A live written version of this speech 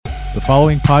The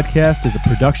following podcast is a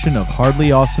production of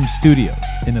Hardly Awesome Studios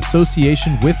in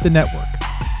association with the network.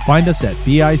 Find us at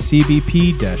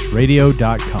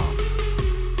bicbp-radio.com.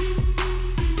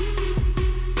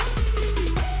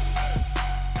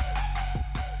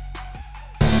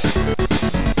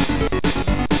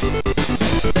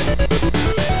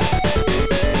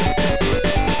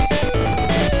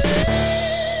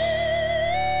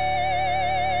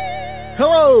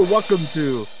 Hello, welcome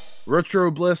to Retro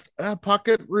Bliss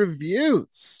Pocket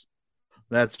Reviews.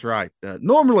 That's right.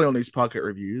 Normally on these Pocket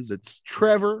Reviews, it's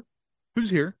Trevor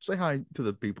who's here. Say hi to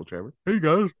the people, Trevor. Hey,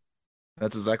 guys.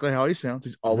 That's exactly how he sounds.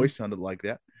 He's always sounded like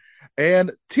that.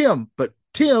 And Tim, but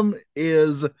Tim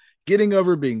is getting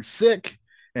over being sick,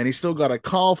 and he's still got a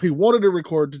cough. He wanted to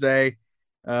record today,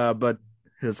 but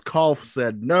his cough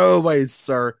said, no way,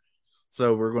 sir.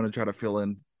 So we're going to try to fill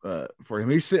in for him.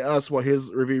 He sent us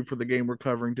his review for the game we're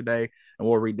covering today, and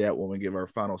we'll read that when we give our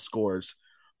final scores.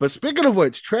 But speaking of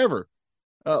which, Trevor,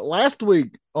 last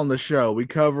week on the show, we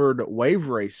covered Wave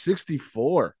Race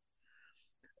 64.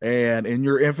 And in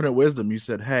your infinite wisdom, you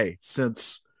said, hey,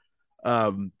 since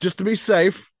just to be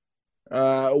safe,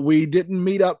 we didn't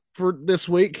meet up for this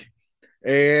week.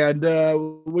 And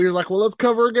we were like, well, let's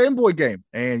cover a Game Boy game.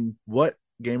 And what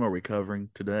game are we covering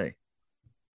today?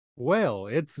 Well,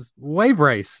 it's Wave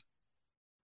Race.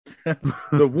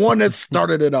 The one that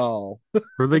started it all.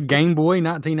 For the Game Boy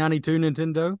 1992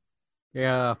 Nintendo.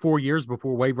 4 years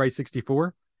before Wave Race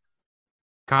 64.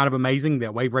 Kind of amazing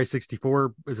that Wave Race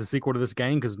 64 is a sequel to this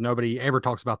game because nobody ever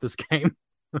talks about this game.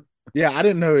 Yeah, I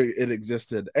didn't know it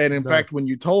existed. And in fact, when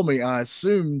you told me, I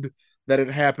assumed that it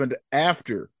happened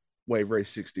after Wave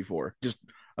Race 64.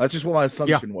 That's just what my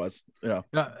assumption was. Yeah.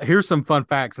 Here's some fun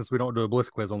facts since we don't do a Bliss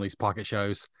quiz on these pocket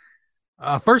shows.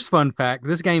 First fun fact,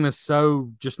 this game is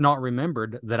so just not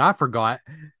remembered that I forgot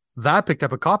that I picked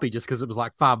up a copy just because it was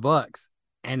like $5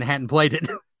 and hadn't played it.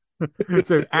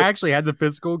 So I actually had the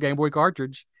physical Game Boy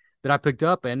cartridge that I picked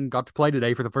up and got to play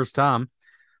today for the first time.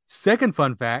 Second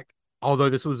fun fact, although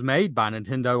this was made by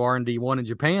Nintendo R&D1 in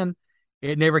Japan,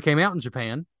 it never came out in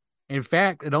Japan. In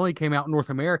fact, it only came out in North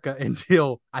America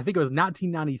until I think it was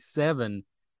 1997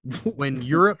 when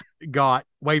Europe got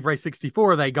Wave Race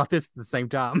 64. They got this at the same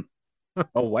time.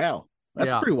 Oh, wow.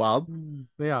 That's pretty wild.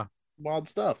 Yeah. Wild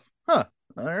stuff. Huh.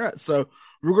 All right. So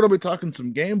we're going to be talking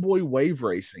some Game Boy Wave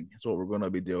Racing. That's what we're going to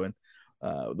be doing.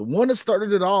 The one that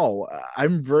started it all.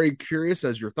 I'm very curious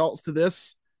as your thoughts to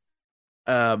this.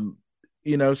 So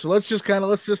let's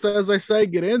just, as I say,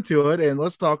 get into it, and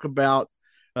let's talk about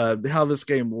how this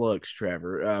game looks,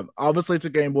 Trevor. Obviously, it's a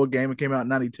Game Boy game. It came out in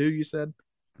 92, you said?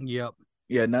 Yep.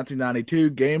 Yeah,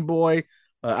 1992, Game Boy.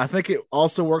 I think it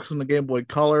also works on the Game Boy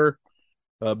Color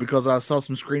because I saw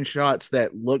some screenshots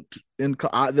that looked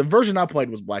the version I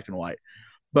played was black and white,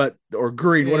 or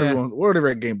green, whatever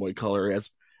a Game Boy Color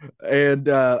is. And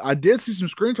I did see some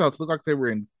screenshots look like they were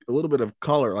in a little bit of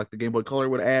color, like the Game Boy Color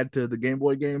would add to the Game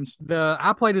Boy games.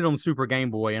 I played it on Super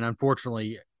Game Boy, and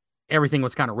unfortunately, everything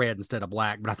was kind of red instead of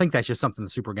black. But I think that's just something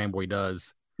the Super Game Boy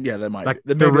does. Yeah, that might. Like,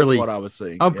 Maybe that's what I was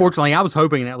seeing. Unfortunately, I was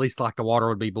hoping at least like the water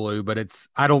would be blue, but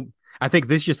I think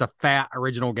this is just a fat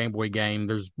original Game Boy game.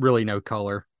 There's really no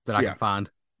color that I can find.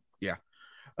 Yeah.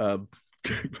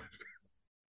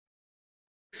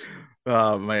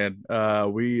 Oh man,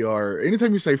 we are.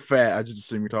 Anytime you say fat, I just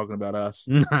assume you're talking about us.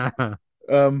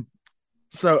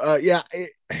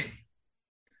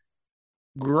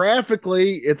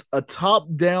 Graphically, it's a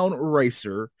top-down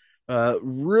racer,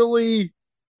 really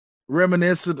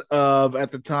reminiscent of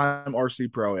at the time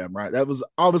RC Pro-Am. Right, that was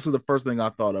obviously the first thing I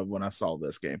thought of when I saw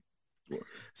this game.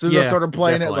 So I started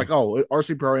playing definitely. It, it's like, oh,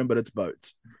 RC Pro-Am, but it's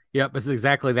boats. Yep, it's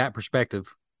exactly that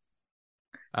perspective.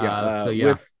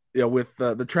 With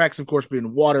the tracks, of course,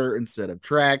 being water instead of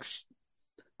tracks.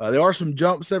 There are some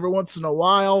jumps every once in a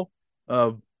while,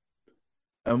 but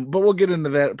we'll get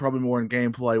into that probably more in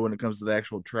gameplay when it comes to the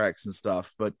actual tracks and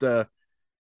stuff. But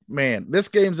man, this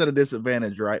game's at a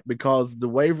disadvantage, right? Because the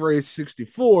Wave Race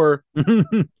 64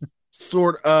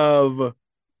 sort of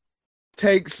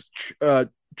takes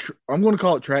I'm going to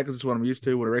call it track because it's what I'm used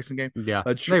to with a racing game. Yeah,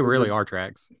 they really are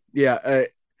tracks. Yeah,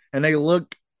 and they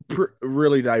look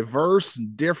really diverse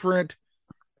and different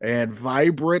and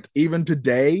vibrant even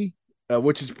today,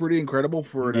 which is pretty incredible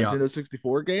for a Nintendo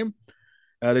 64 game.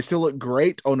 They still look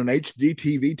great on an HD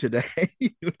TV today,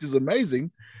 which is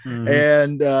amazing. Mm-hmm.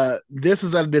 And this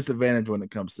is at a disadvantage when it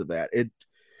comes to that.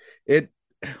 I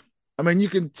mean, you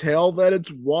can tell that it's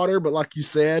water, but like you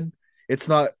said, it's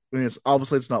not. I mean,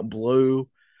 it's not blue.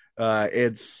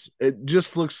 It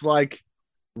just looks like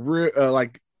really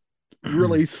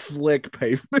slick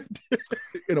pavement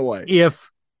in a way.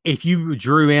 If if you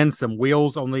drew in some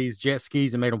wheels on these jet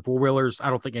skis and made them four-wheelers, I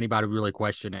don't think anybody would really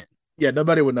question it. Yeah,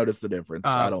 nobody would notice the difference.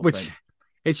 I don't Which think.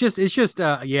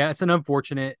 it's an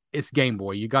unfortunate. It's Game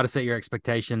Boy. You got to set your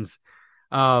expectations.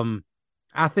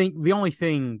 I think the only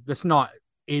thing that's not,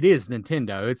 it is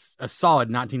Nintendo. It's a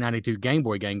solid 1992 Game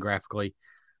Boy game graphically,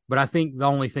 but I think the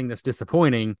only thing that's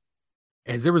disappointing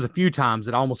is there was a few times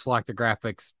that I almost feel like the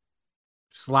graphics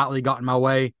slightly got in my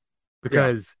way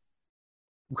because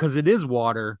it is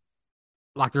water.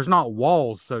 Like there's not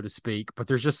walls, so to speak, but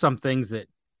there's just some things that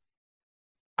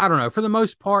I don't know. For the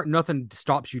most part, nothing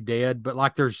stops you dead, but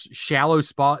like there's shallow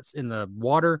spots in the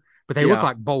water, but they look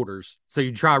like boulders. So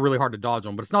you try really hard to dodge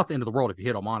them, but it's not the end of the world if you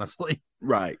hit them, honestly.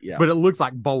 Right. Yeah. But it looks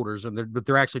like boulders, but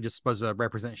they're actually just supposed to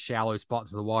represent shallow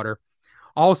spots of the water.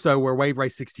 Also, where Wave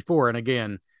Race 64, and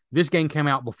again, this game came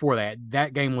out before that.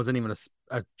 That game wasn't even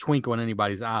a twinkle in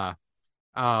anybody's eye.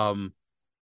 But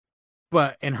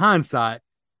in hindsight,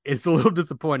 it's a little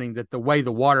disappointing that the way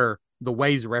the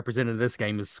waves represented in this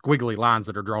game is squiggly lines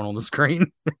that are drawn on the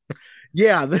screen.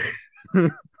 Yeah.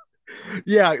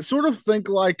 Yeah. Sort of think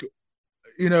like,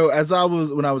 when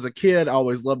I was a kid, I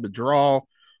always loved to draw.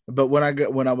 But when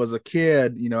I was a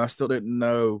kid, I still didn't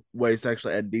know ways to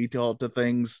actually add detail to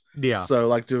things. Yeah. So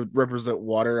like to represent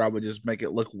water, I would just make it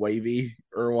look wavy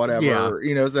or whatever. Yeah.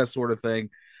 It's that sort of thing.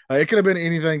 It could have been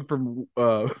anything from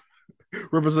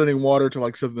representing water to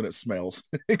like something that smells.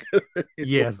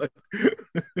 Yes.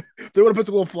 If they would have put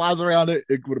some little flies around it,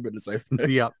 it would have been the same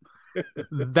thing. Yep.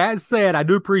 That said, I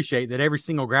do appreciate that every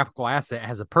single graphical asset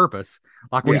has a purpose.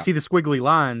 Like when you see the squiggly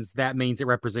lines, that means it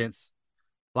represents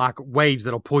like waves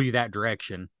that'll pull you that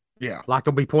direction. Yeah. Like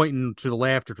they'll be pointing to the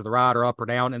left or to the right or up or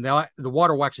down, and the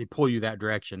water will actually pull you that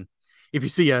direction. If you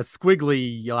see a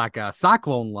squiggly, like a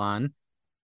cyclone line,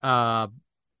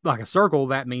 like a circle,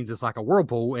 that means it's like a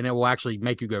whirlpool, and it will actually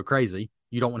make you go crazy.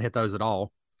 You don't want to hit those at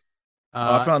all.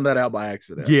 I found that out by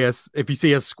accident. Yes. If you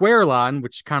see a square line,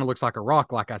 which kind of looks like a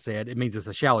rock, like I said, it means it's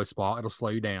a shallow spot. It'll slow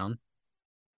you down.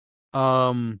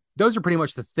 Those are pretty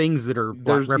much the things that are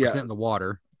representing the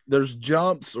water. There's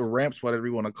jumps or ramps, whatever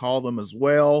you want to call them, as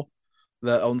well.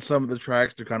 That on some of the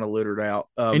tracks they're kind of littered out,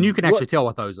 and you can actually tell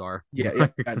what those are. Yeah,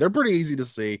 they're pretty easy to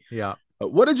see. Yeah.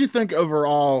 What did you think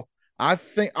overall? I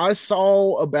think I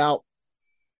saw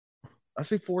I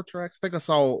see 4 tracks. I think I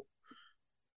saw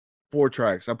 4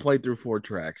 tracks. I played through 4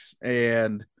 tracks,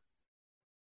 and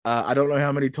I don't know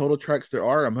how many total tracks there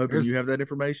are. I'm hoping you have that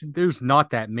information. There's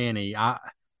not that many. I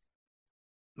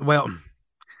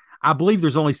believe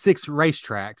there's only 6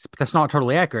 racetracks, but that's not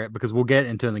totally accurate because we'll get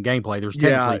into the gameplay.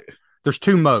 There's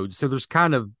 2 modes, so there's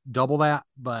kind of double that,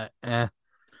 but I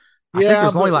think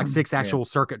there's only like 6 actual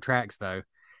circuit tracks though.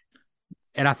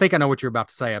 And I think I know what you're about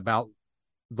to say about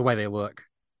the way they look.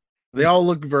 They all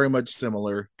look very much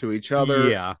similar to each other.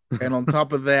 Yeah. And on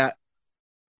top of that,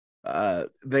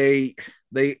 they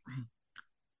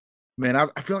man,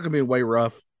 I feel like I'm being way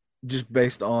rough just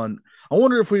based on. I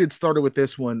wonder if we had started with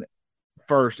this one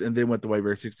first and then went to Wave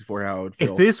Race 64, how I would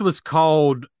feel. If this was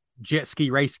called Jet Ski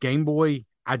Race Game Boy,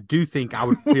 I do think I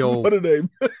would feel. What a name.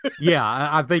 Yeah,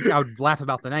 I think I would laugh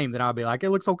about the name. Then I'd be like, it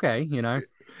looks okay,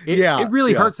 It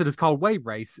really hurts that it's called Wave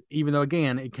Race, even though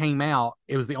again it came out.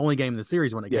 It was the only game in the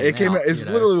series when it came out. It's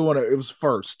literally the one. It was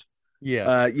first.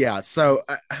 Yeah. So,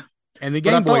 and the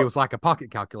Game Boy was like a pocket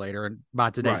calculator, and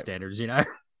by today's standards,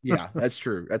 Yeah, that's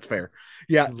true. That's fair.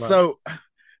 Yeah. Right. So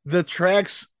the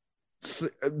tracks,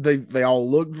 they all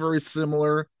look very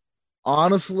similar.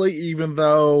 Honestly, even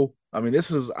though I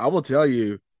will tell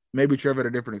you, maybe Trevor had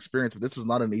a different experience, but this is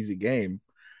not an easy game.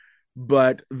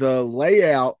 But the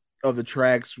layout of the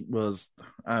tracks was,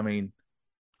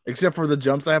 except for the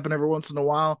jumps that happen every once in a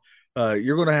while,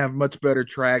 you're going to have much better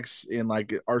tracks in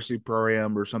like RC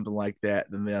Pro-Am or something like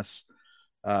that than this.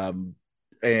 And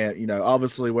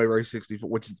obviously Wave Race 64,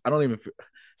 which I don't even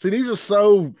see, these are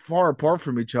so far apart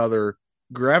from each other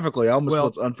graphically. I almost feel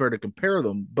it's unfair to compare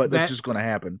them, but that's just going to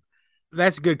happen.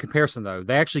 That's a good comparison though.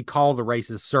 They actually call the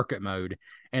races circuit mode,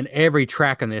 and every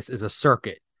track in this is a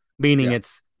circuit, meaning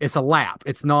it's a lap.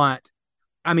 It's not,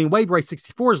 Wave Race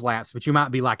 64 is laps, but you might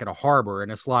be like at a harbor,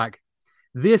 and it's like,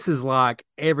 this is like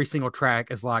every single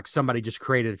track is like somebody just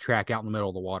created a track out in the middle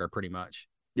of the water pretty much.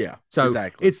 Yeah. So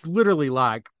exactly. It's literally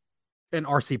like an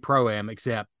RC Pro-Am,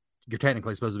 except you're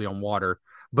technically supposed to be on water,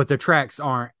 but the tracks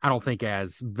aren't, I don't think,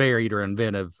 as varied or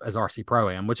inventive as RC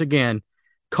Pro-Am, which again,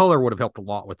 color would have helped a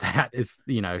lot with that.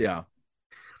 Yeah.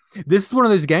 This is one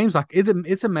of those games, like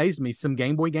it's amazed me. Some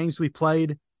Game Boy games we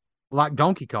played, like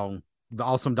Donkey Kong, the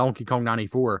awesome Donkey Kong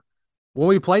 94. When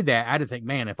we played that, I didn't think,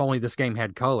 man, if only this game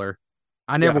had color.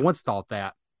 I never once thought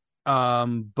that.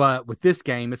 But with this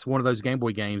game, it's one of those Game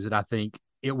Boy games that I think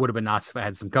it would have been nice if it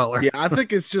had some color. Yeah, I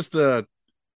think it's just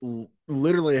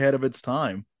literally ahead of its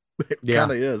time. It Yeah.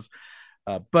 kind of is.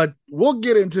 But we'll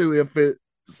get into if it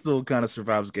still kind of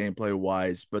survives gameplay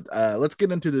wise. But let's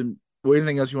get into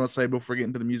anything else you want to say before we get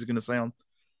into the music and the sound?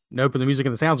 Nope, and the music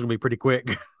and the sound's gonna be pretty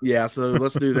quick. Yeah, so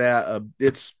let's do that.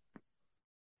 It's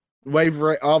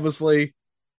obviously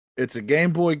it's a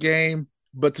Game Boy game,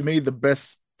 but to me the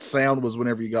best sound was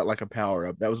whenever you got like a power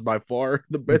up. That was by far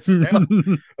the best sound.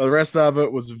 The rest of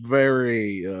it was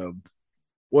very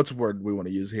what's the word we want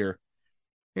to use here?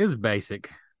 It's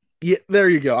basic. Yeah, there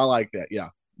you go. I like that. Yeah,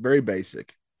 very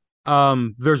basic.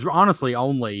 There's honestly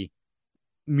only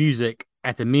music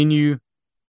at the menu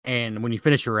and when you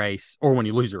finish a race or when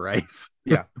you lose a race.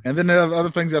 Yeah, and then the other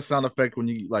things that sound effect when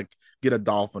you like get a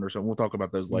dolphin or something. We'll talk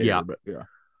about those later. Yeah. But yeah.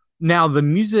 Now the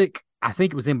music, I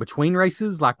think it was in between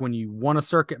races, like when you won a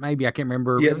circuit, maybe I can't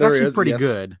remember. Yeah, it was there actually is, pretty yes.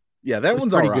 good. Yeah, that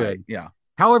one's pretty all right. good. Yeah.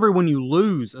 However, when you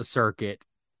lose a circuit,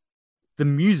 the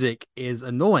music is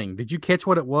annoying. Did you catch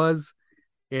what it was?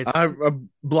 I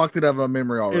blocked it out of my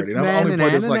memory already. It's I've only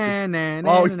played this like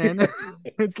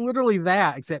it's literally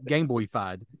that, except Game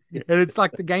Boy-fied, and it's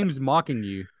like the game's mocking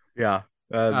you. Yeah,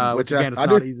 which again, it's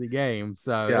not an easy game,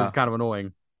 so Yeah. it's kind of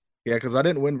annoying. Yeah, because I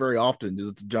didn't win very often.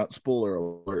 Just it's a giant spoiler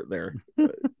alert there.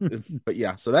 But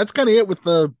yeah, so that's kind of it with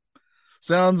the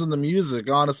sounds and the music.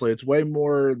 Honestly, it's way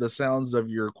more the sounds of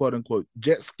your quote unquote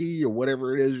jet ski or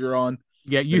whatever it is you're on.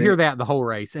 Yeah, you hear that the whole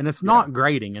race, and it's not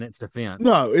grating in its defense.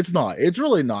 No, it's not. It's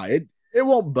really not. It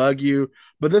won't bug you,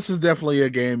 but this is definitely a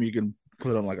game you can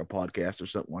put on like a podcast or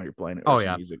something while you're playing it. Oh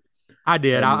yeah, music. I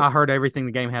did. I heard everything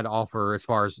the game had to offer as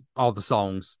far as all the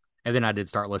songs, and then I did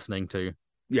start listening to.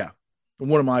 Yeah,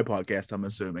 one of my podcasts, I'm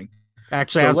assuming.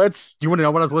 Actually, so do you want to know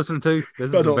what I was listening to?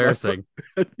 This is embarrassing.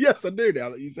 Yes, I do.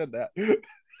 Now that you said that.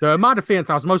 So in my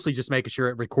defense, I was mostly just making sure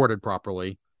it recorded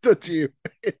properly. It's you.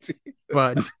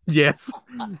 But yes.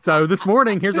 So this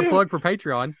morning, here's a plug for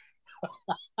Patreon.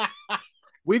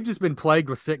 We've just been plagued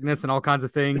with sickness and all kinds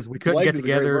of things. We couldn't get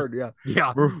together. Word,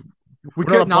 yeah. We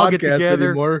couldn't all get together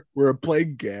anymore. We're a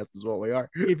plague cast, is what we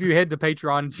are. If you head to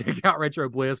Patreon and check out Retro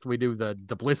Bliss, we do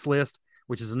the Bliss list,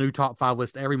 which is a new top 5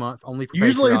 list every month, only for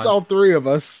Usually Patreons. It's all three of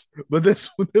us, but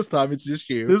this time it's just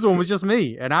you. This one was just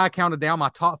me, and I counted down my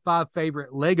top 5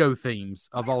 favorite Lego themes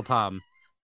of all time.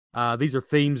 These are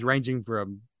themes ranging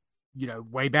from,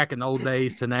 way back in the old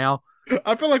days to now.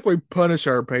 I feel like we punish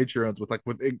our Patreons with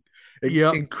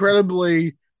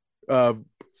incredibly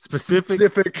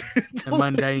specific and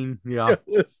mundane. Yeah.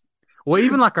 Well,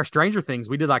 even like our Stranger Things,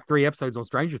 we did like 3 episodes on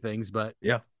Stranger Things, but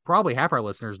yeah, probably half our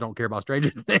listeners don't care about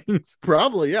Stranger Things.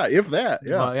 Probably, yeah, if that.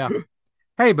 Yeah. Yeah.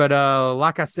 Hey, but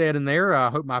like I said in there, I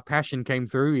hope my passion came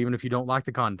through, even if you don't like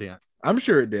the content. I'm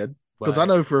sure it did, because I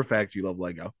know for a fact you love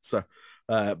Lego. So,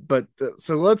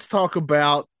 so let's talk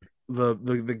about the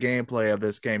gameplay of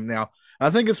this game. Now, I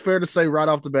think it's fair to say right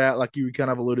off the bat, like you kind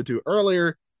of alluded to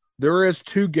earlier, there is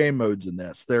 2 game modes in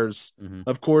this. There's,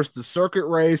 of course, the circuit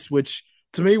race, which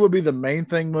to me would be the main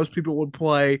thing most people would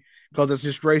play, because it's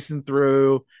just racing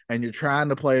through and you're trying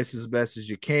to place as best as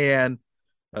you can,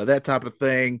 that type of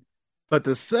thing. But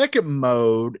the second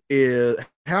mode is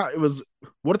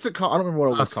what's it called? I don't remember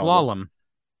what it was called. Slalom.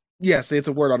 Yeah, see, it's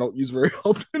a word I don't use very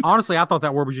often. Honestly, I thought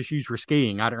that word was just used for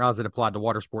skiing. I didn't realize it applied to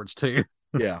water sports too.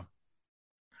 Yeah.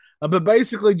 But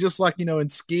basically, just like, in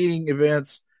skiing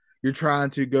events, you're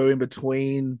trying to go in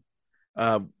between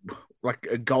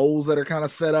goals that are kind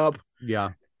of set up.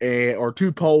 Yeah. Or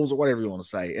 2 poles or whatever you want to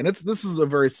say. And this is a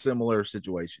very similar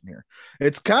situation here.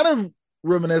 It's kind of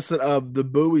reminiscent of the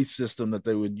buoy system that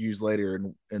they would use later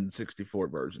in 64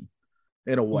 version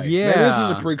in a way. Yeah. Maybe this is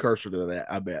a precursor to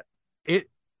that, I bet.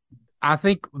 I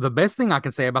think the best thing I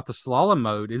can say about the slalom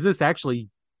mode is it's actually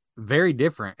very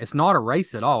different. It's not a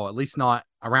race at all, at least not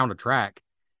around a track.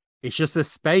 It's just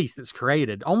this space that's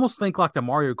created. Almost think like the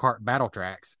Mario Kart battle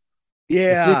tracks.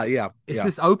 Yeah, It's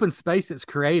this open space that's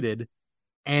created,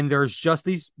 and there's just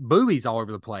these buoys all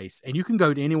over the place, and you can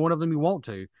go to any one of them you want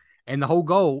to. And the whole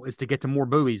goal is to get to more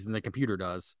buoys than the computer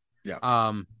does. Yeah.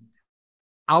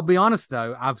 I'll be honest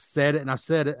though, I've said it and I've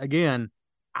said it again.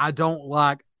 I don't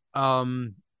like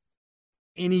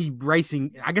any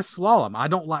racing. I guess slalom. I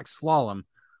don't like slalom.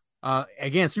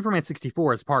 Again, Superman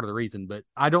 64 is part of the reason, but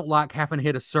I don't like having to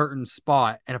hit a certain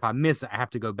spot, and if I miss it, I have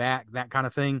to go back. That kind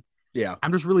of thing. Yeah.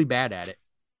 I'm just really bad at it.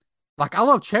 Like, I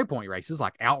love checkpoint races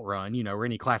like Outrun, or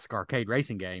any classic arcade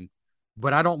racing game,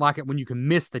 but I don't like it when you can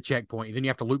miss the checkpoint and then you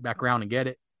have to loop back around and get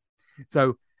it.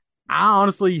 So I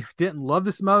honestly didn't love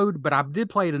this mode, but I did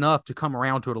play it enough to come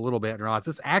around to it a little bit and realize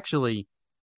it's actually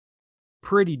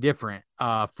pretty different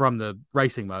from the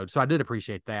racing mode. So I did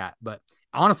appreciate that. But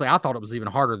Honestly, I thought it was even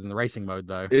harder than the racing mode,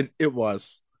 though. It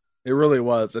was. It really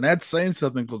was. And that's saying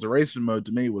something because the racing mode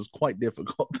to me was quite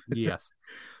difficult. Yes.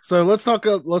 So let's talk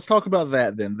about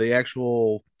that then, the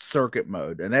actual circuit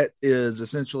mode. And that is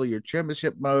essentially your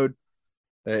championship mode.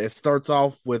 It starts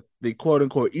off with the quote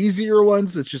unquote easier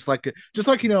ones. It's just like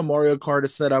Mario Kart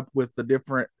is set up with the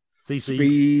different CCs.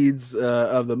 speeds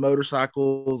of the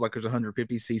motorcycles. Like there's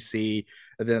 150 cc,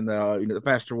 and then the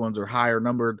faster ones are higher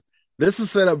numbered. This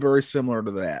is set up very similar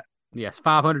to that. Yes,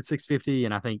 500, 650,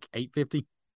 and I think 850.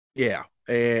 Yeah,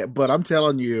 but I'm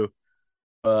telling you,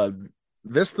 uh,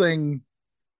 this thing,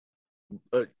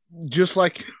 uh, just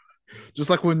like just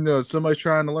like when somebody's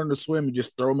trying to learn to swim, you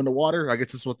just throw them in the water. I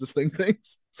guess that's what this thing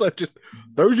thinks. So it just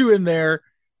throws you in there.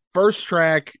 First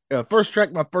track, my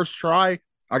first try,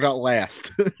 I got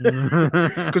last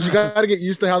because you got to get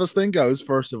used to how this thing goes.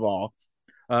 First of all,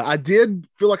 I did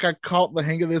feel like I caught the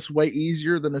hang of this way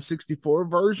easier than the 64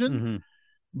 version, Mm-hmm.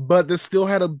 but this still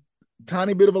had a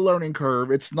tiny bit of a learning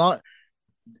curve.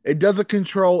 It doesn't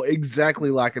control exactly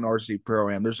like an RC Pro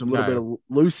Am. There's a little bit of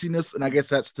loosiness, and I guess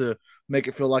that's to make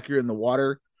it feel like you're in the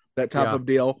water, that type of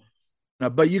deal.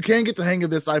 But you can get the hang of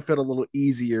this. I felt a little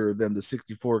easier than the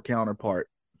 64 counterpart.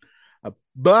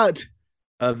 But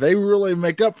they really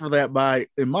make up for that by,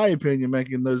 in my opinion,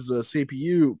 making those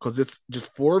CPU, because it's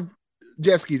just 4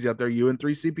 jet skis out there, you and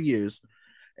 3 CPUs,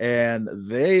 and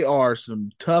they are some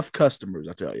tough customers,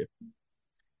 I tell you.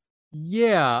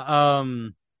 Yeah.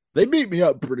 They beat me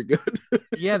up pretty good.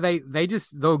 Yeah, they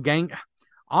just though gang.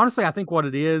 Honestly, I think what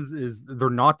it is they're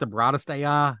not the brightest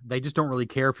AI. They just don't really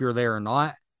care if you're there or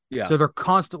not. Yeah. So they're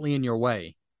constantly in your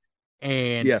way.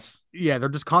 And yes, yeah, they're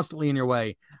just constantly in your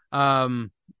way.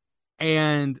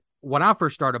 And when I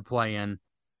first started playing,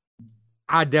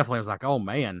 I definitely was like, oh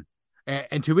man.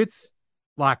 And to its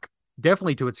like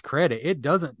definitely to its credit, it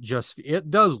does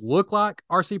look like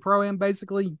RC Pro Am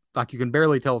basically. Like you can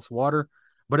barely tell it's water,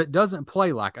 but it doesn't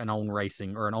play like an on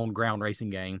racing or an on ground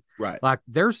racing game. right. Like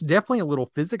there's definitely a little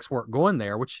physics work going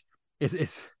there, which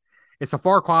is it's a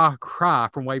far cry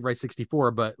from Wave Race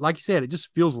 64, but like you said, it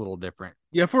just feels a little different.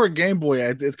 Yeah, for a Game Boy,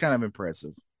 it's kind of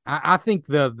impressive. I think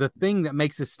the thing that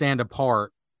makes it stand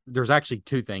apart, there's actually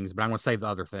 2 things, but I'm going to save the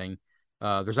other thing.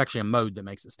 There's actually a mode that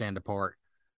makes it stand apart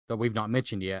that we've not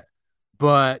mentioned yet.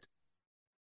 But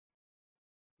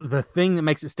the thing that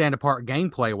makes it stand apart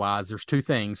gameplay wise, there's 2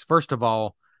 things. First of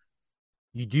all,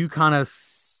 you do kind of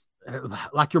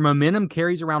like your momentum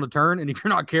carries around a turn, and if you're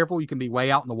not careful, you can be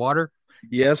way out in the water.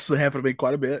 Yes, it happened to me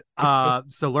quite a bit.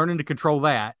 So learning to control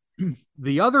that.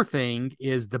 The other thing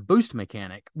is the boost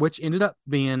mechanic, which ended up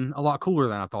being a lot cooler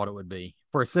than I thought it would be,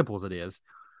 for as simple as it is.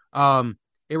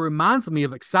 It reminds me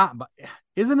of Excite.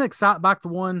 Isn't Excite Bike the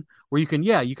one where you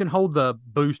can hold the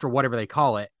boost or whatever they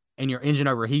call it, and your engine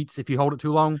overheats if you hold it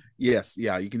too long? Yes,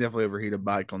 yeah, you can definitely overheat a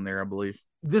bike on there, I believe.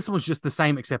 This one's just the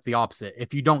same, except the opposite.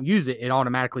 If you don't use it, it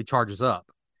automatically charges up.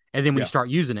 And then when you start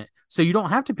using it, so you don't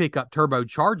have to pick up turbo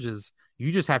charges.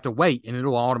 You just have to wait, and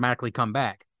it'll automatically come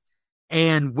back.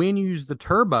 And when you use the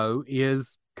turbo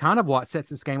is kind of what sets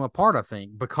this game apart, I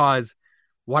think, because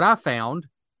what I found,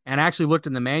 and I actually looked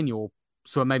in the manual,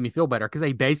 so it made me feel better, because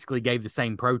they basically gave the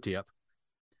same pro tip.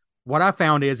 What I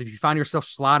found is if you find yourself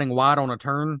sliding wide on a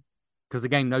turn, because the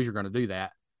game knows you're going to do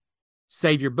that,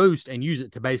 save your boost and use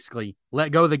it to basically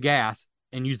let go of the gas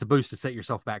and use the boost to set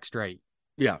yourself back straight.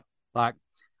 Yeah.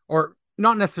 Or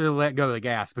not necessarily let go of the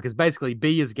gas, because basically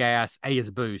B is gas, A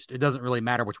is boost. It doesn't really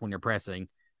matter which one you're pressing.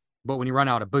 But when you run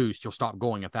out of boost, you'll stop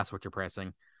going if that's what you're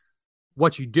pressing.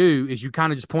 What you do is you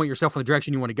kind of just point yourself in the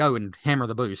direction you want to go and hammer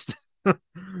the boost.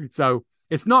 So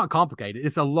it's not complicated.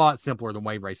 It's a lot simpler than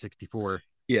Wave Race 64.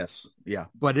 Yes. Yeah.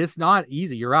 But it's not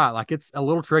easy. You're right. Like it's a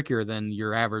little trickier than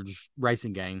your average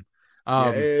racing game.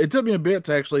 It took me a bit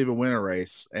to actually even win a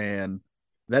race, and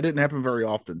that didn't happen very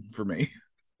often for me.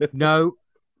 No,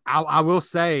 I will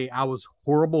say I was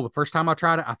horrible. The first time I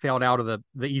tried it, I failed out of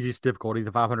the easiest difficulty,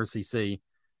 the 500cc.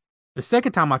 The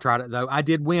second time I tried it, though, I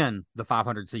did win the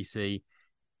 500cc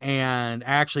and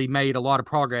actually made a lot of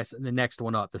progress in the next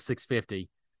one up, the 650.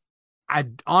 I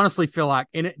honestly feel like,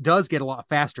 and it does get a lot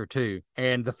faster too.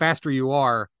 And the faster you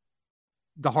are,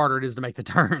 the harder it is to make the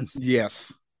turns.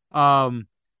 Yes.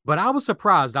 But I was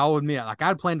surprised, I'll admit. Like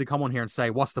I'd planned to come on here and say,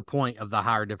 what's the point of the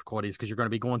higher difficulties? Because you're going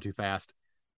to be going too fast.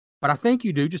 But I think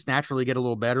you do just naturally get a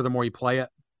little better the more you play it.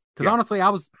 Because honestly, I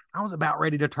was about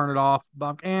ready to turn it off.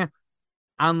 But I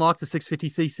unlocked the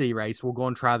 650cc race. We'll go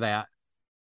and try that.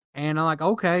 And I'm like,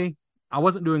 okay, I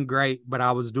wasn't doing great, but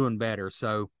I was doing better.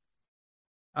 So,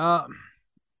 yeah,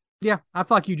 I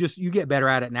feel like you get better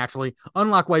at it naturally.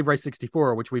 Unlike Wave Race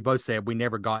 64, which we both said we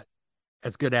never got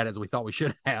as good at it as we thought we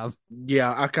should have.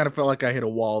 Yeah, I kind of felt like I hit a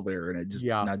wall there, and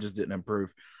I just didn't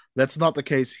improve. That's not the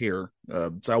case here,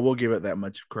 so I will give it that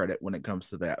much credit when it comes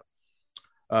to that.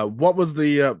 What was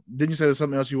the? Didn't you say there's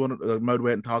something else you wanted mode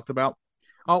we hadn't talked about?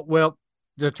 Oh well,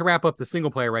 to wrap up the single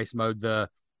player race mode, the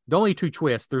only two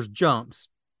twists. There's jumps.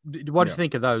 What do you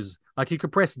think of those? Like you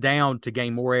could press down to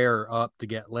gain more air, or up to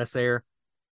get less air.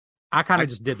 I kind of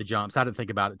just did the jumps. I didn't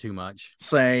think about it too much.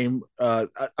 Same. I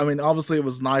mean, obviously, it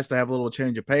was nice to have a little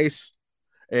change of pace,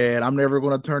 and I'm never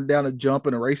going to turn down a jump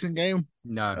in a racing game.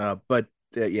 No, but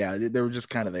yeah, they were just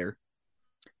kind of there.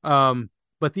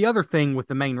 But the other thing with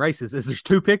the main races is there's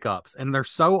two pickups, and they're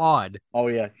so odd. Oh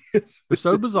yeah, they're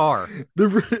so bizarre.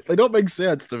 They don't make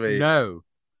sense to me. No.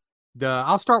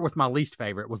 I'll start with my least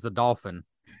favorite was the dolphin.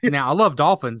 Yes. Now I love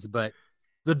dolphins, but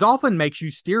the dolphin makes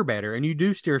you steer better, and you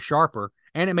do steer sharper,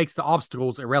 and it makes the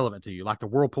obstacles irrelevant to you, like the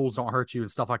whirlpools don't hurt you and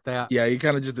stuff like that. Yeah, you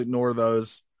kind of just ignore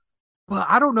those. Well,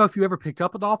 I don't know if you ever picked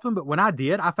up a dolphin, but when I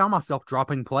did, I found myself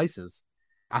dropping places.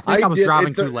 I think I was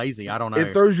driving too lazy. I don't know.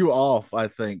 It throws you off, I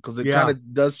think, because it kind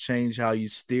of does change how you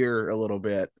steer a little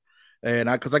bit. And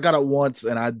because I got it once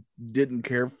and I didn't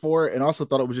care for it, and also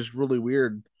thought it was just really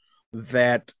weird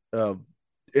that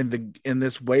in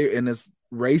this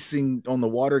racing on the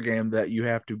water game that you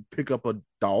have to pick up a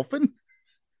dolphin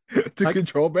to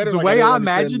control better. The way I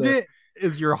imagined it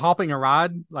is you're hopping a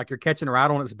ride, like you're catching a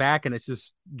ride on its back, and it's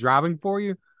just driving for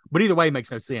you. But either way, it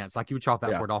makes no sense. Like you would chalk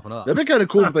that poor dolphin up. That'd be kind of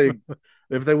cool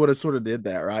if they would have sort of did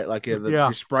that, right? Like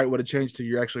your sprite would have changed to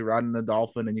you're actually riding a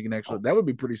dolphin, and you can actually that would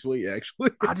be pretty sweet,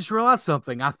 actually. I just realized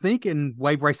something. I think in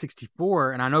Wave Race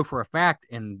 64, and I know for a fact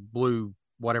in Blue,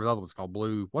 whatever the other one's called,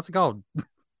 Blue. What's it called?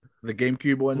 The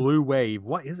GameCube one, Blue Wave.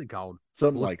 What is it called?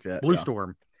 Something like that. Blue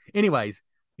Storm. Anyways,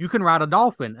 you can ride a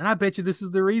dolphin, and I bet you this is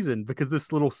the reason because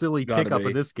this little silly pickup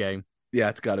in this game. Yeah,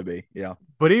 it's got to be. Yeah.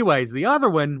 But anyways, the other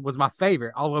one was my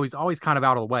favorite, although he's always kind of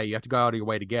out of the way. You have to go out of your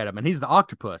way to get him, and he's the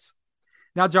octopus.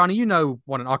 Now, Johnny, you know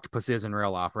what an octopus is in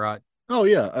real life, right? Oh,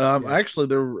 yeah. Actually,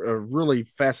 they're a really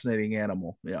fascinating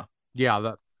animal. Yeah.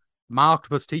 Yeah. My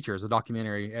Octopus Teacher is a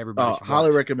documentary everybody should highly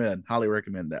watch.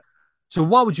 recommend that. So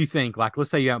what would you think? Like, let's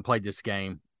say you haven't played this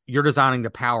game. You're designing the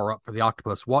power up for the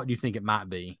octopus. What do you think it might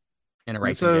be in a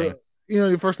racing game?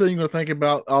 The first thing you're going to think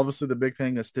about, obviously, the big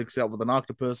thing that sticks out with an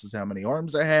octopus is how many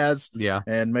arms it has. Yeah.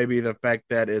 And maybe the fact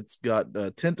that it's got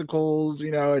tentacles,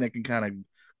 and it can kind of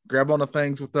grab onto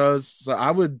things with those.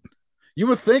 So you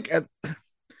would think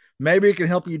maybe it can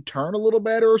help you turn a little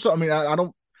better or something. I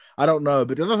mean, I don't know.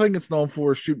 But the other thing it's known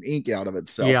for is shooting ink out of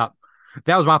itself. Yeah.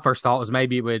 That was my first thought, was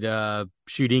maybe it would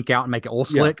shoot ink out and make it oil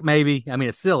slick, maybe. I mean,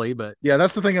 it's silly, but... Yeah,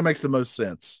 that's the thing that makes the most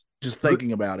sense. Just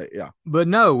thinking about it, yeah. But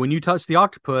no, when you touch the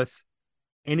octopus...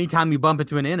 Anytime you bump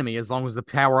into an enemy, as long as the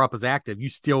power up is active, you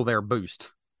steal their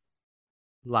boost.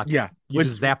 Like, you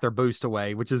just zap their boost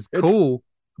away, which is cool.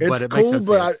 But it makes no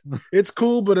sense. It's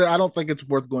cool, but I don't think it's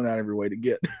worth going out of your way to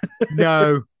get.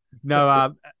 No,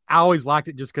 I always liked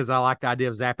it just because I like the idea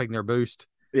of zapping their boost.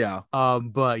 Yeah.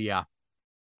 But yeah.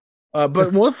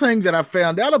 But one thing that I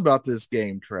found out about this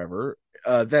game, Trevor,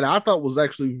 that I thought was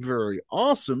actually very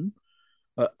awesome.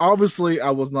 Obviously,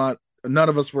 none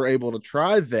of us were able to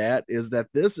try that, is that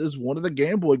this is one of the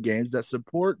Game Boy games that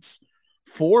supports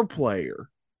 4-player.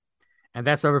 And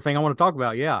that's the other thing I want to talk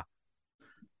about. Yeah.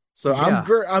 So yeah.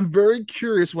 I'm very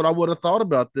curious what I would have thought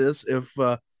about this if,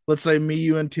 let's say me,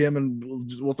 you, and Tim, and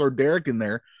we'll throw Derek in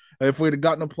there. If we'd have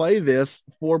gotten to play this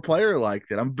 4-player like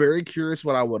that, I'm very curious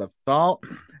what I would have thought,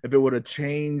 if it would have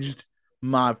changed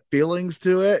my feelings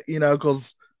to it,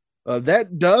 because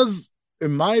that does,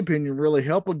 in my opinion, really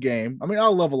help a game. I mean, I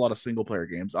love a lot of single-player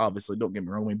games, obviously. Don't get me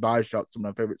wrong. I mean, Bioshocks one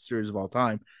of my favorite series of all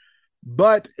time.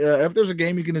 But if there's a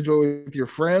game you can enjoy with your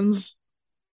friends,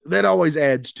 that always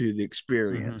adds to the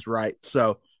experience, right?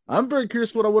 So I'm very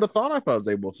curious what I would have thought if I was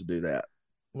able to do that.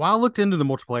 Well, I looked into the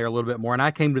multiplayer a little bit more, and I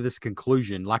came to this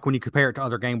conclusion, like when you compare it to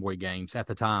other Game Boy games at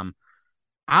the time,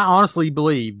 I honestly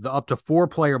believe the up to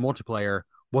 4-player multiplayer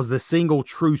was the single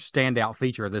true standout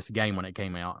feature of this game when it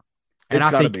came out. And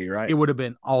I think it would have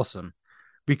been awesome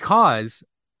because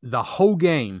the whole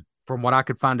game, from what I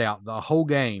could find out, the whole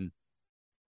game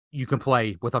you can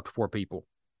play with up to 4 people.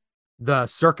 The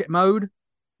circuit mode,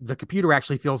 the computer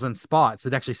actually fills in spots.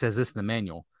 It actually says this in the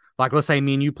manual. Like, let's say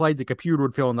me and you played, the computer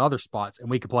would fill in the other spots, and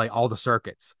we could play all the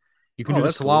circuits. You can do the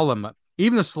slalom mode.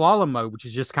 Even the slalom mode, which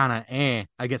is just kind of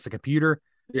against the computer.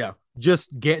 Yeah.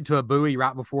 Just get to a buoy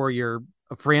right before your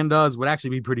friend does would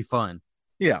actually be pretty fun.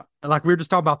 Yeah. Like we were just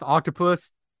talking about the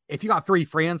octopus. If you got 3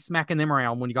 friends, smacking them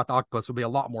around when you got the octopus would be a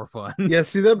lot more fun. Yeah,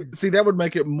 that would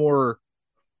make it more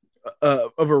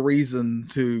of a reason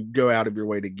to go out of your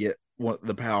way to get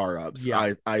the power ups.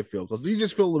 Yeah. I feel, because you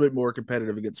just feel a little bit more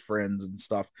competitive against friends and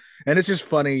stuff, and it's just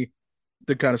funny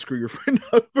to kind of screw your friend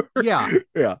over. Yeah.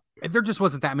 Yeah. There just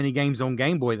wasn't that many games on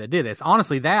Game Boy that did this.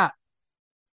 Honestly, that,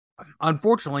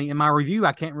 unfortunately, in my review,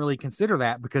 I can't really consider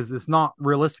that because it's not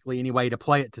realistically any way to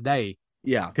play it today.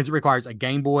 Yeah. Because it requires a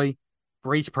Game Boy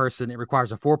for each person. It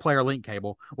requires a 4-player link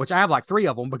cable, which I have like 3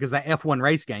 of them because that F1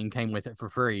 race game came with it for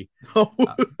free.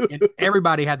 And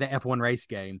everybody had the F1 race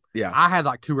game. Yeah. I had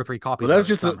like 2 or 3 copies. Well, of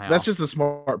it that's just a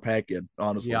smart pack-in,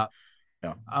 honestly. Yeah.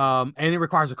 Yeah. And it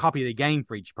requires a copy of the game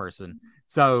for each person.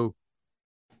 So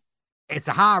it's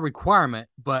a high requirement,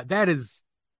 but that is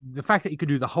the fact that you could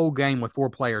do the whole game with 4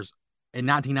 players in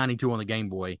 1992 on the Game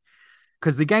Boy.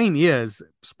 Because the game is,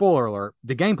 spoiler alert,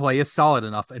 the gameplay is solid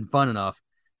enough and fun enough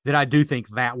that I do think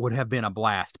that would have been a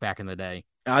blast back in the day.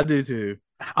 I do too.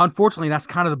 Unfortunately, that's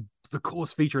kind of the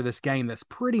coolest feature of this game that's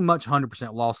pretty much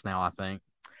 100% lost now, I think.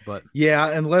 But yeah,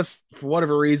 unless for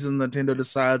whatever reason Nintendo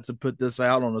decides to put this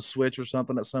out on a Switch or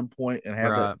something at some point and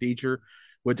have that feature,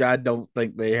 which I don't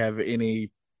think they have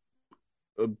any.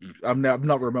 I've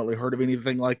not remotely heard of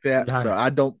anything like that, so I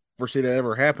don't foresee that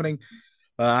ever happening.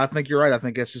 I think you're right. I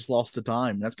think that's just lost to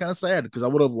time. That's kind of sad because I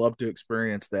would have loved to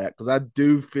experience that, because I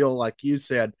do feel like you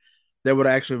said that would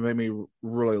actually make me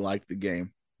really like the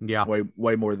game. Yeah,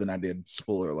 way more than I did.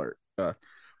 Spoiler alert.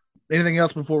 Anything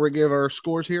else before we give our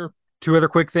scores here? 2 other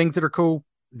quick things that are cool.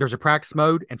 There's a practice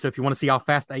mode, and so if you want to see how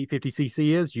fast the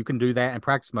 850cc is, you can do that in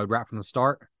practice mode right from the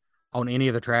start on any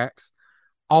of the tracks.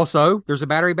 Also, there's a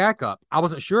battery backup. I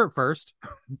wasn't sure at first.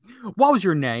 What was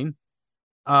your name?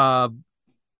 Did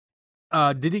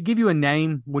it give you a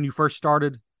name when you first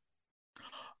started?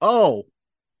 Oh,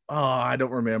 I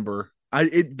don't remember.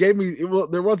 It gave me.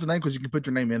 There was a name because you can put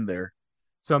your name in there.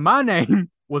 So my name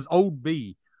was Old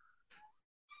B,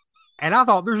 and I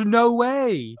thought, there's no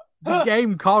way the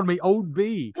game called me Old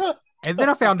B. And then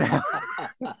I found out.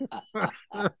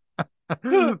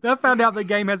 I found out the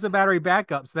game has a battery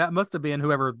backup, so that must have been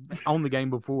whoever owned the game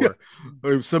before.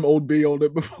 Yeah. Some Old B owned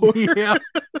it before. Yeah.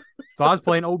 So I was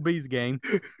playing Old B's game.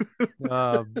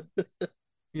 Yeah.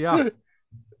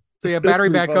 So yeah, battery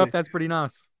backup, funny. That's pretty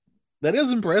nice. That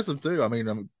is impressive too. I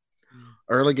mean,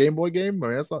 early Game Boy game. I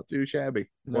mean, that's not too shabby.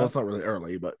 No. Well, it's not really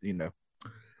early, but you know.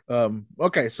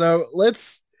 Okay, so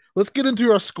let's get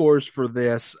into our scores for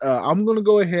this. I'm gonna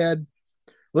go ahead.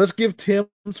 Let's give Tim's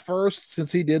first,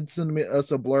 since he did send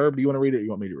us a blurb. Do you want to read it? You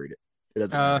want me to read it? It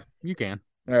doesn't matter. You can.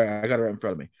 All right, I got it right in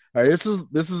front of me. All right,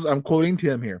 this is I'm quoting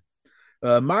Tim here.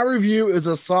 My review is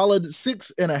a solid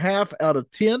 6.5 out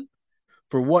of 10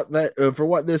 for what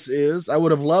this is. I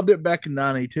would have loved it back in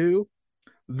 '92,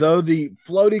 though the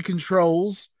floaty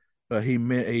controls,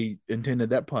 he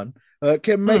intended that pun,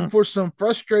 can make for some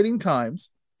frustrating times.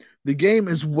 The game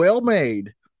is well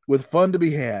made with fun to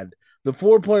be had. The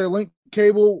 4-player link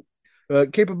cable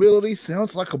capability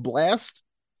sounds like a blast,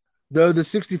 though the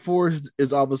 64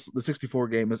 is obviously the 64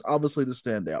 game is obviously the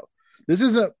standout. This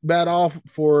isn't bad off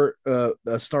for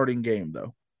a starting game,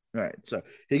 though. All right, so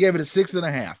he gave it a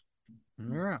 6.5.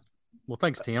 All right. Well,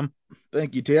 thanks, Tim.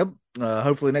 Thank you, Tim.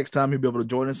 Hopefully next time he'll be able to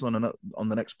join us on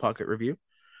the next Pocket Review.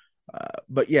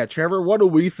 But yeah, Trevor, what do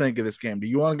we think of this game? Do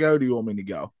you want to go? Do you want me to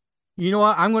go? You know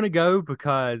what? I'm going to go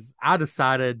because I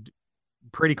decided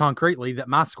pretty concretely that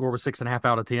my score was 6.5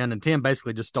 out of 10, and Tim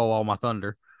basically just stole all my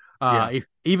thunder.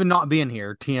 Even not being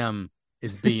here, Tim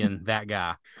is being that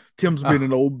guy. Tim's been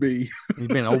an old B. He's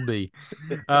been an old B.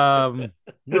 We're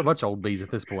a bunch of old Bs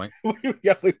at this point.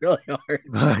 Yeah, we really are.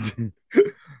 But,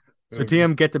 so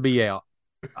Tim, get the B out.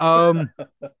 No,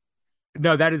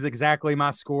 that is exactly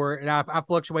my score, and I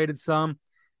fluctuated some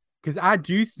because I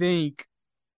do think,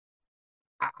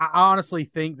 I honestly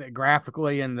think that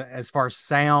graphically and as far as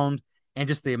sound and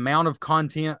just the amount of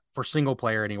content for single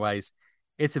player, anyways,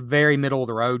 it's a very middle of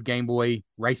the road Game Boy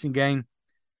racing game.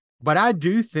 But I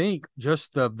do think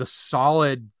just the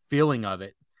solid feeling of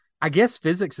it. I guess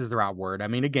physics is the right word. I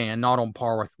mean, again, not on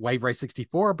par with Wave Race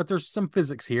 64, but there's some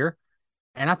physics here.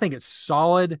 And I think it's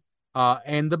solid.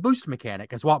 And the boost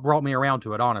mechanic is what brought me around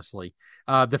to it, honestly.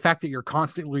 The fact that you're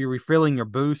constantly refilling your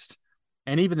boost,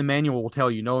 and even the manual will tell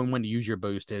you knowing when to use your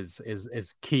boost is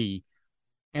key.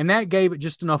 And that gave it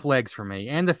just enough legs for me.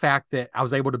 And the fact that I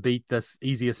was able to beat this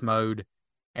easiest mode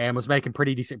and was making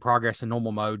pretty decent progress in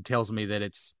normal mode tells me that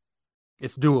it's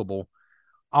doable.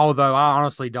 Although I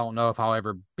honestly don't know if I'll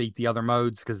ever beat the other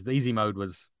modes, because the easy mode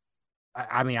was,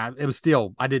 it was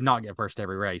still, I did not get first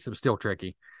every race. It was still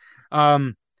tricky.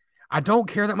 I don't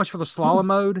care that much for the slalom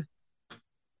mode.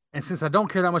 And since I don't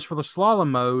care that much for the slalom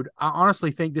mode, I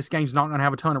honestly think this game's not going to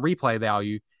have a ton of replay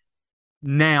value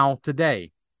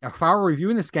today. If I were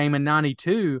reviewing this game in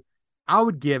 '92, I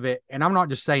would give it, and I'm not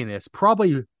just saying this,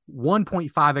 probably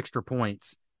 1.5 extra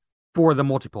points for the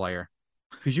multiplayer,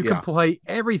 because you can play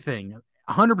everything,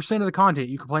 100% of the content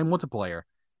you can play multiplayer.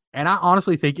 And I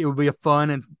honestly think it would be a fun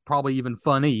and probably even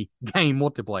funny game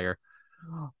multiplayer.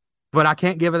 But I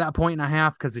can't give it that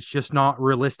 1.5 because it's just not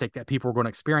realistic that people are going to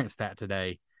experience that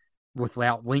today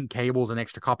without link cables and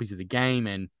extra copies of the game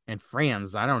and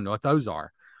friends. I don't know what those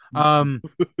are.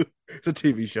 It's a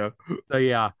TV show. So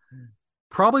yeah,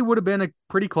 probably would have been a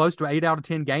pretty close to 8 out of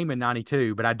 10 game in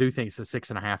 92, but I do think it's a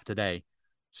 6.5 today.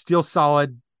 Still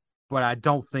solid, but I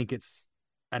don't think it's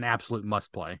an absolute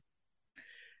must play.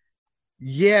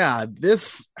 Yeah,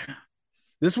 this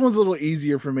one's a little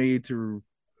easier for me to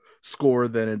score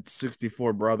than its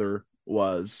 64 brother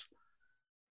was.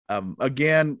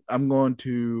 Again, I'm going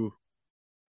to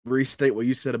restate what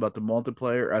you said about the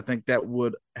multiplayer. I think that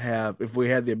would have, if we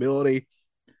had the ability,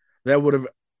 that would have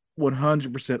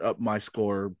 100% up my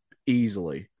score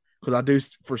easily, because I do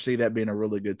foresee that being a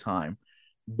really good time.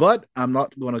 But I'm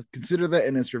not going to consider that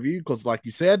in this review because, like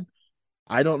you said,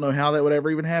 I don't know how that would ever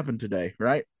even happen today,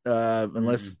 right?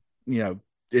 Unless,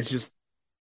 it's just,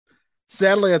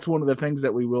 sadly, that's one of the things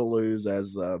that we will lose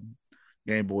as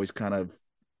Game Boy's kind of,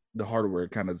 the hardware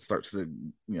kind of starts to,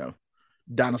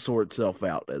 dinosaur itself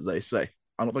out, as they say.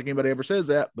 I don't think anybody ever says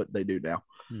that, but they do now.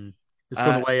 It's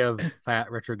for the way of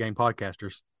fat retro game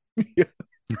podcasters.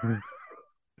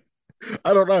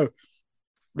 I don't know.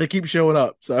 They keep showing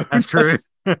up, so that's true.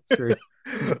 That's true.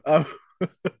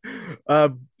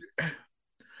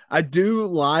 I do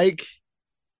like.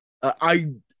 I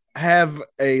have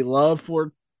a love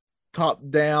for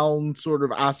top-down sort of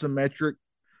isometric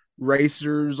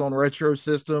racers on retro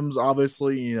systems.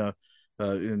 Obviously, in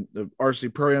the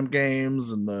RC Pro-Am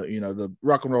games and the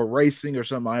Rock and Roll Racing are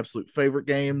some of my absolute favorite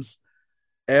games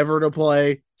ever to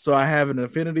play. So I have an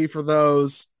affinity for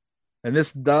those, and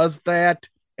this does that,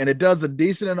 and it does a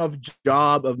decent enough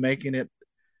job of making it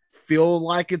feel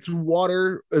like it's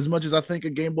water, as much as I think a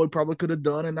Game Boy probably could have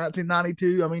done in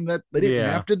 1992. I mean, that they didn't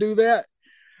have to do that.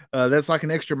 That's like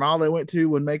an extra mile they went to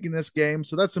when making this game,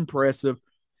 so that's impressive.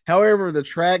 However, the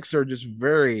tracks are just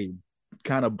very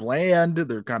kind of bland.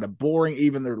 They're kind of boring.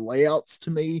 Even their layouts to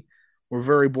me were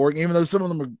very boring, even though some of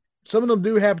them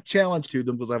do have challenge to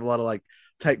them because I have a lot of like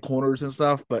tight corners and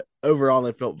stuff, but overall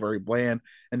they felt very bland,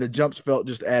 and the jumps felt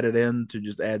just added in to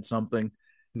just add something.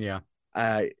 Yeah.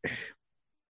 The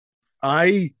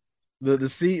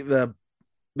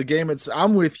game,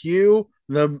 I'm with you.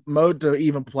 The mode to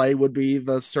even play would be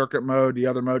the circuit mode. The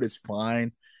other mode is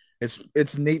fine.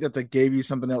 It's neat that they gave you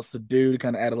something else to do to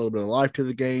kind of add a little bit of life to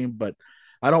the game, but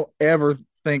I don't ever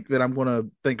think that I'm going to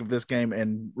think of this game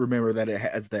and remember that it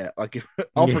has that. Like,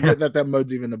 I'll forget that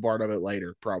mode's even a part of it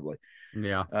later, probably.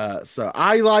 Yeah. So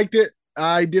I liked it.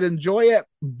 I did enjoy it,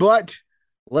 but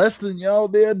less than y'all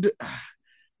did.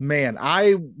 Man,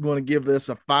 I want to give this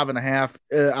a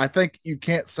 5.5. I think you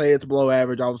can't say it's below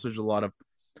average. Obviously, there's a lot of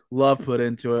love put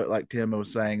into it. Like Tim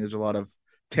was saying, there's a lot of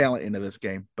talent into this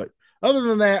game. But other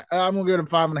than that, I'm going to give it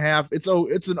a 5.5.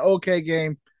 It's an okay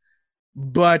game,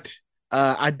 but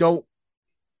I don't,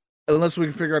 unless we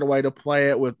can figure out a way to play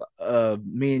it with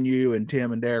me and you and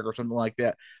Tim and Derek or something like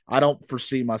that, I don't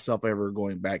foresee myself ever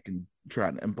going back and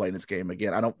trying and playing this game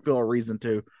again. I don't feel a reason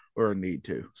to or a need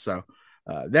to. So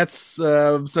that's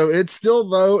so it's still,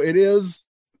 though it is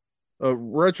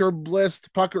Retro Bliss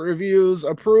Pocket Reviews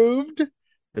approved.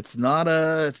 It's not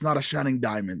a shining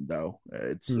diamond, though.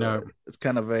 It's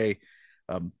kind of a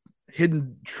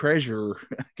hidden treasure,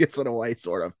 gets in a way,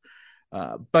 sort of.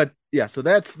 But yeah, so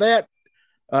that's that.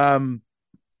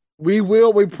 We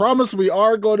promise we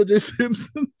are going to do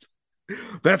Simpsons.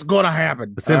 That's going to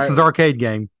happen. The Simpsons arcade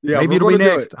game. Yeah, maybe it'll be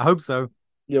next. I hope so.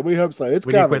 Yeah, we hope so. It's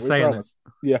coming. We promise.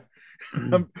 Yeah.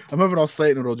 I'm hoping I'll say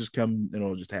it and it'll just come and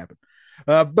it'll just happen.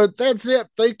 But that's it.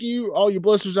 Thank you, all you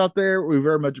blisters out there. We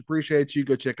very much appreciate you.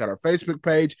 Go check out our Facebook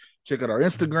page, check out our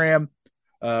Instagram.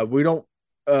 We don't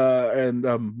and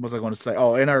what was I going to say?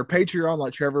 Oh, and our Patreon,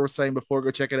 like Trevor was saying before,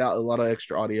 go check it out. A lot of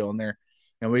extra audio on there.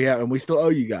 And we still owe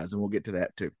you guys, and we'll get to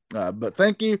that too. But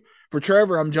thank you. For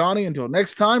Trevor, I'm Johnny. Until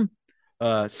next time,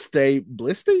 stay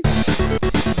blisty.